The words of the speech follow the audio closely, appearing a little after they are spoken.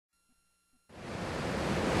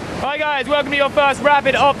Hi guys, welcome to your first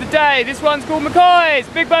rapid of the day. This one's called McCoy's.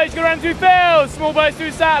 Big boats go around through fields, small boats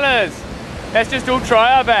through Sattlers. Let's just all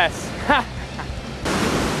try our best.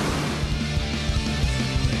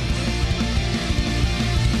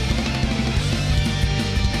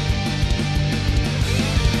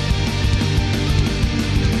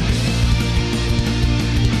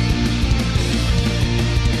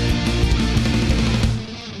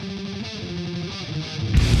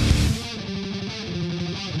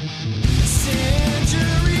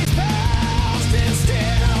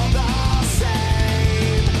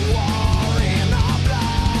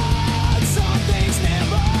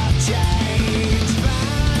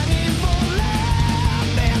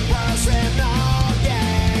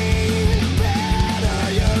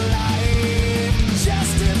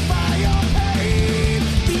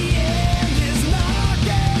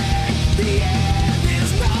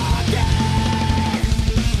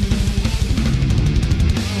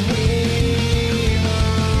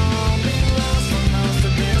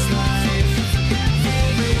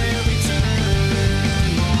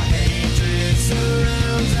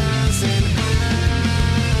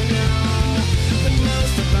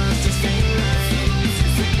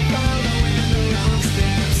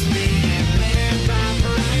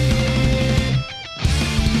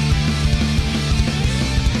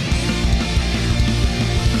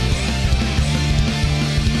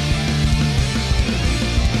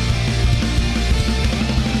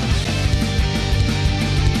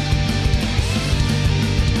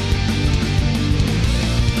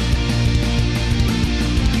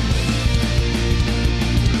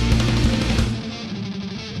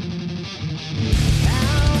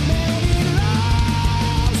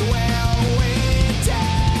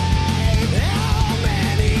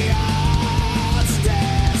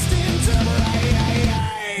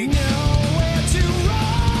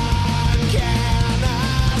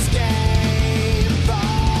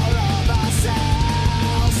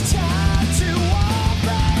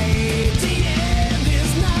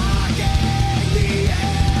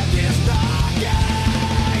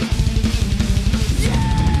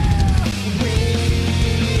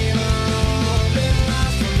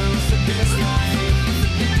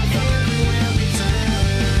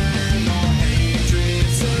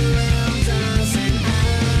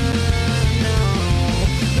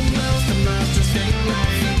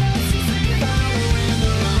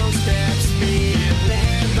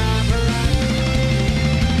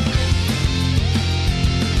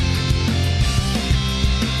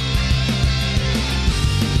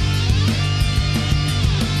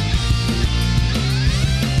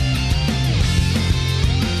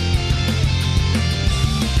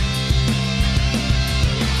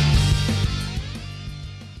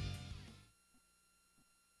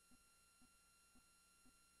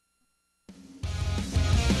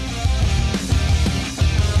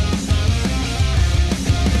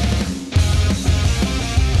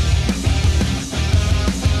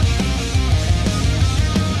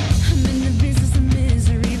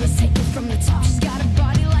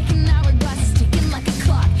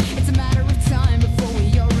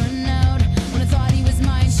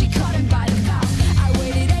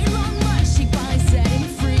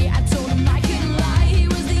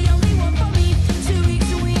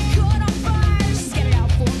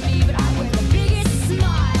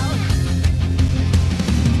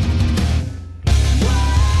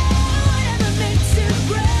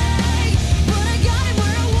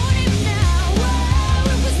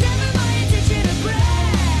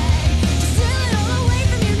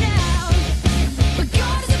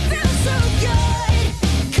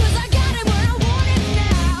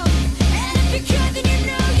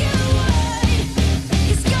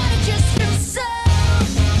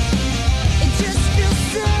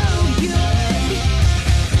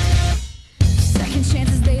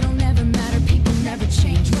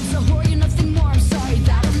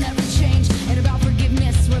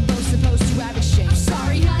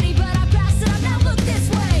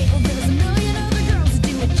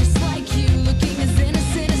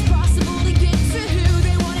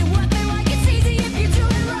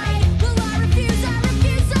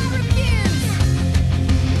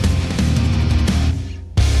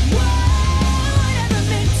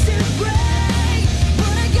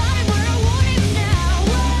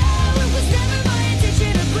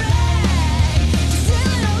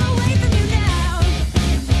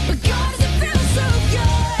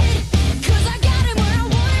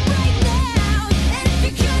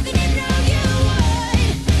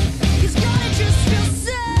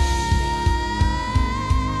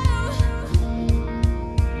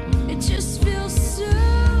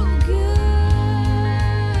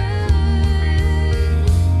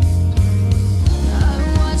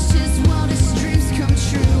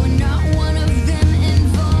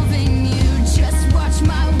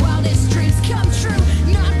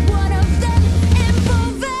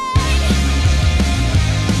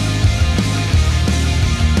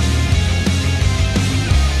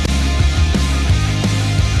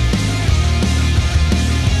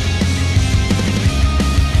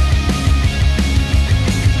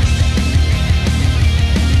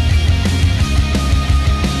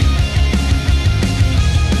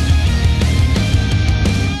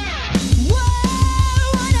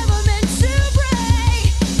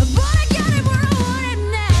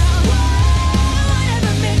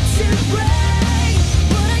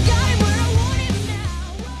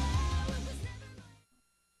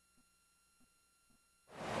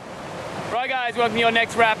 welcome to your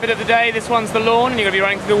next rapid of the day. This one's the lawn, and you're going to be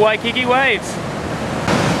running through the Waikiki waves.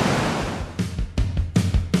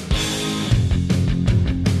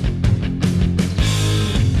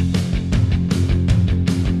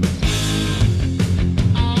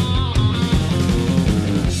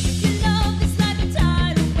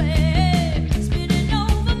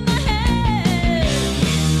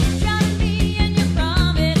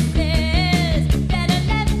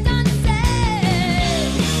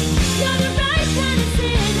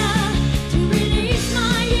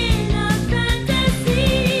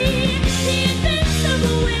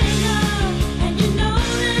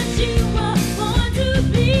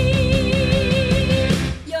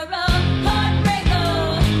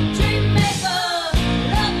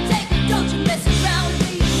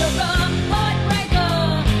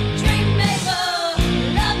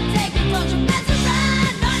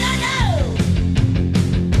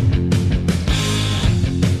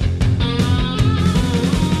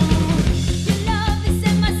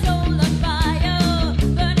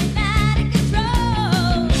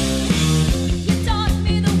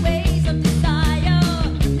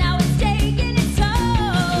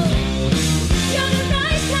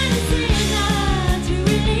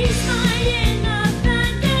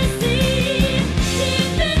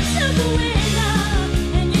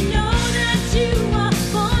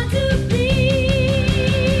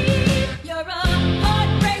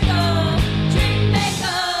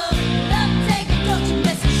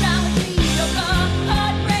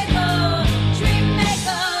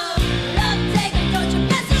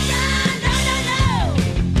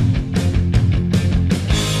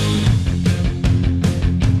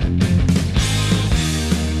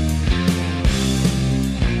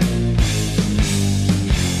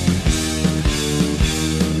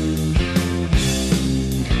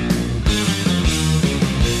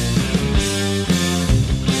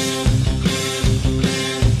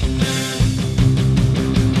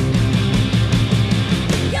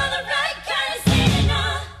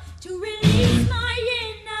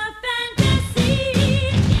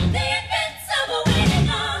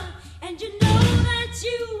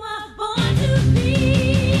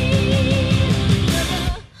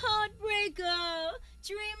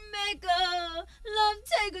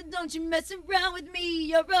 Don't you mess around with me,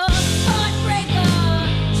 you're a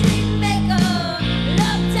heartbreaker, dream maker,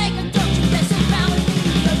 love taker. Don't you mess around with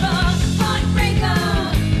me, you're a heartbreaker,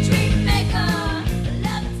 dream maker,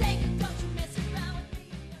 love taker. Don't you mess around with me,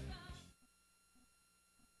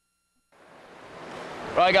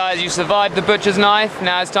 Right guys, you survived the butcher's knife.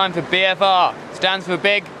 Now it's time for BFR. Stands for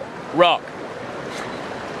Big Rock.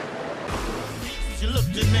 You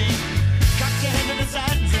looked at me, cocked your head to the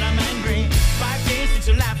side and said I'm angry. 5 days since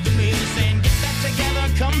you laughed at me, saying get that together,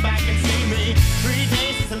 come back and see me. 3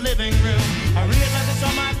 days since the living room, I realized it's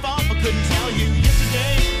all my fault but couldn't tell you.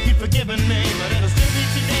 Yesterday you'd forgiven me, but it'll still be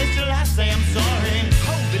 2 days till I say I'm sorry.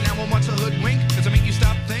 Hold it now, I want to hoodwink. Does it make you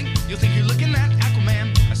stop think? You'll think you're looking at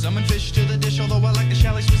Aquaman. I summon fish to the dish, although I like the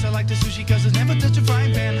chalet Swiss, I like the sushi cause it's never touch a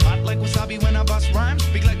frying pan. Hot like wasabi when I bust rhymes,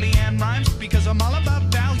 speak like Leanne rhymes, because I'm all about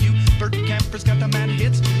value. Bert Camper's got the mad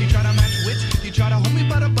hits, you try to match wits, you try to hold me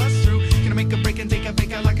but I bust through. Gonna make a break and take a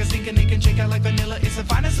fake out like a sink and they can shake out like vanilla. It's the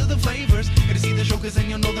finest of the flavors. Gotta see the show cause then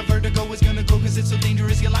you'll know the vertigo is gonna go cause it's so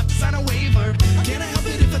dangerous you'll have to sign a waiver. Can't I help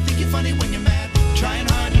it if I think you're funny when you're mad? Trying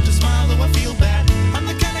hard not to smile though I feel bad. I'm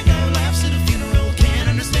the kind of guy who laughs at a funeral. Can't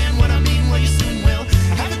understand what I mean, well you soon will.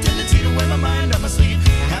 I have a tendency to wear my mind on my sleeve. I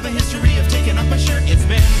have a history of taking off my shirt. It's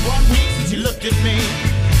been 1 week since you looked at me,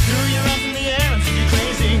 threw your arms in the air and said you're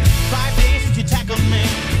crazy. 5 days since you tackled me,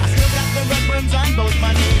 I still got the red burns on both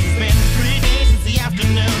my knees. It's been 3 days since the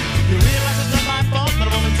afternoon, you realize it's not my fault but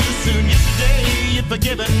I'm only too soon. Yesterday you'd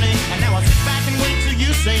forgiven me, and now I'll sit back and wait till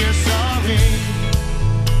you say you're sorry.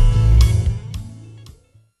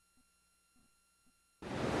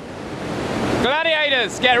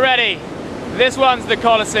 Gladiators, get ready. This one's the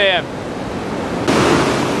Colosseum.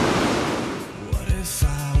 What if I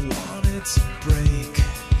wanted to break?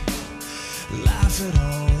 Laugh it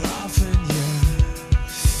all off in your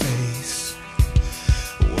face.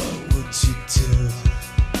 What would you do?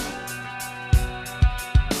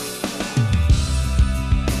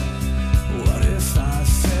 What if I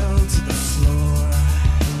fell to the floor?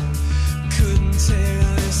 Couldn't take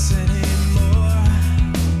this anymore.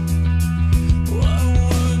 What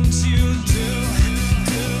would you do?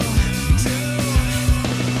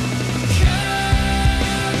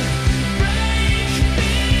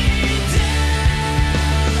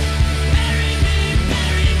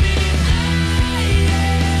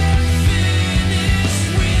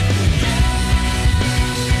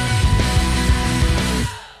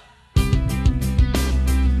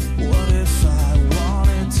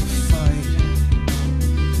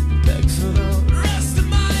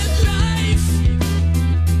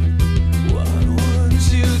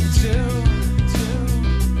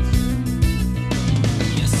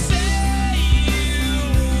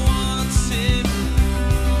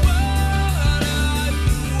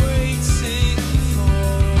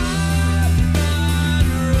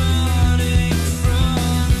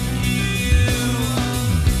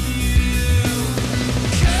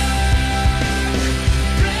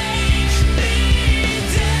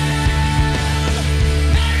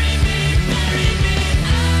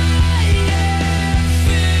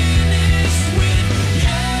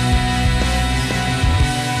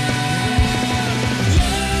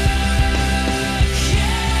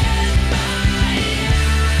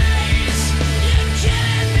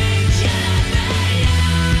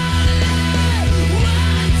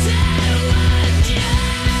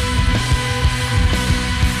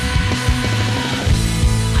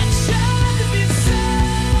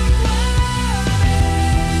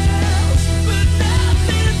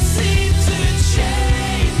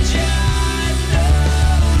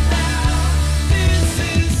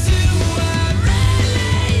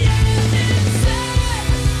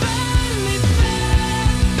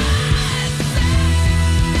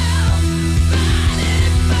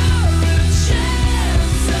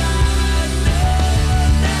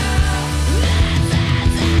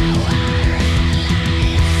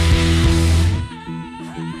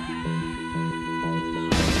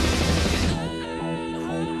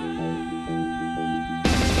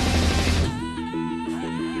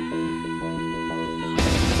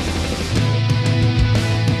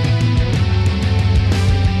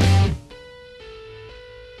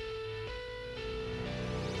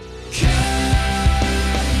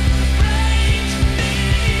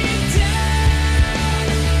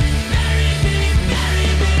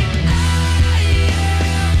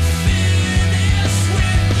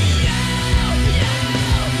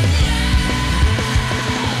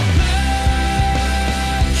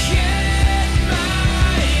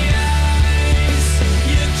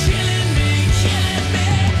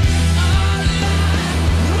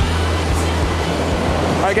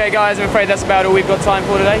 Okay guys, I'm afraid that's about all we've got time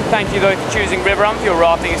for today. Thank you though for choosing Riverrun for your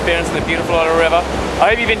rafting experience on the beautiful Otter River. I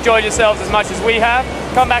hope you've enjoyed yourselves as much as we have.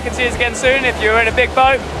 Come back and see us again soon. If you're in a big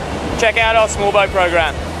boat, check out our small boat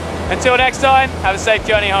program. Until next time, have a safe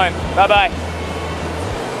journey home. Bye bye.